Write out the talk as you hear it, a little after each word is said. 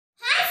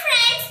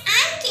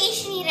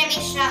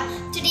Mishra.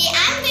 Today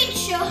I am going to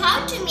show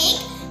how to make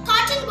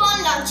cotton ball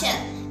launcher.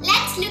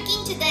 Let's look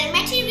into the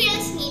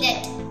materials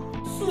needed.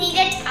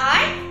 Needed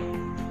are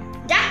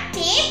duct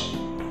tape,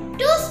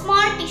 2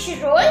 small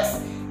tissue rolls,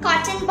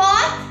 cotton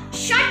ball,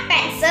 short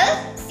pencil,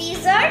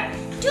 scissor,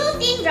 2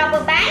 thin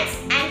rubber bands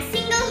and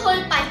single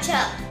hole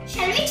puncher.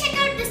 Shall we check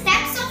out the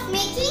steps of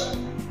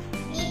making?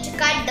 Need to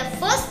cut the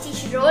first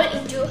tissue roll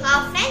into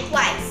half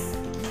lengthwise.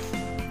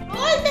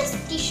 Roll this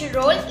tissue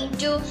roll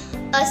into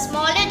a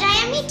smaller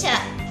diameter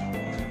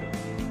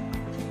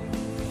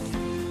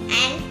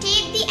and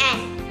tape the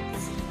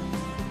ends.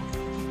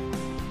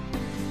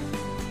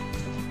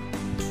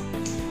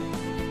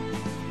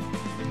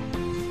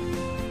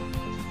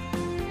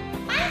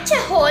 Punch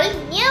a hole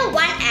near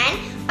one end,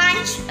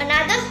 punch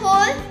another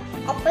hole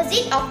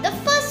opposite of the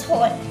first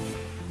hole.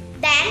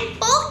 Then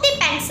poke the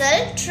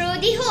pencil through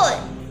the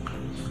hole.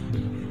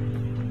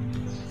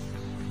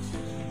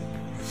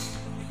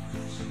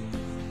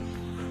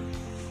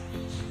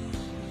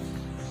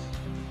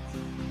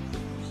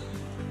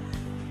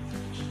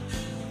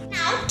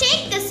 Now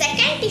take the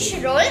second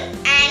tissue roll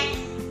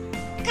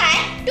and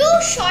cut 2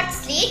 short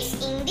slits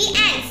in the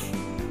ends.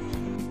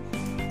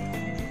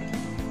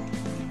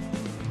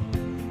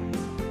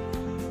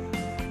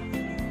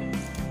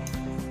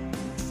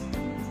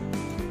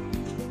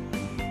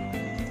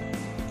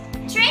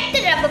 Thread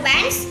the rubber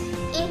bands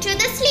into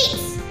the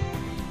slits.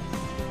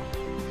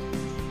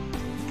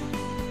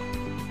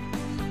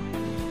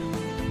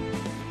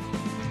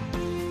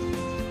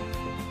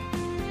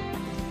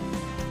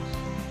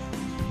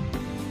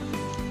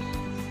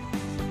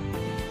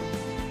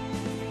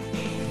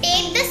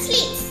 Tape the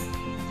slits.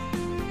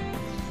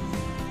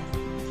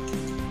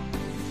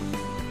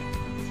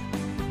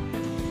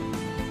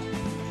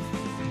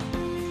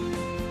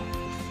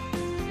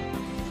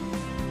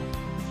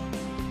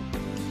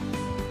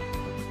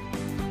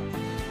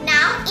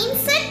 Now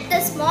insert the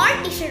small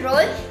tissue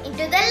roll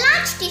into the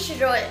large tissue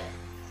roll.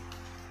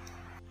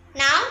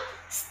 Now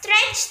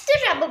stretch the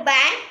rubber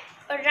band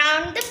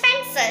around the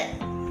pencil.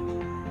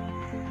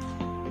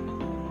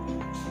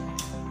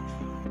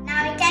 Now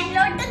we can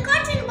load the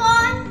cotton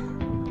ball.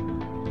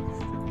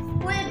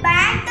 Pull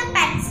back the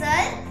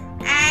pencil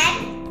and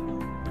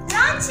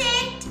launch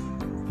it.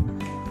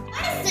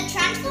 What is the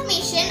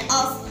transformation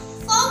of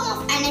form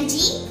of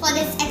energy for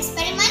this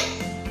experiment?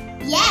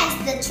 Yes,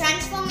 the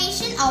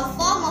transformation of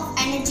form of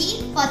energy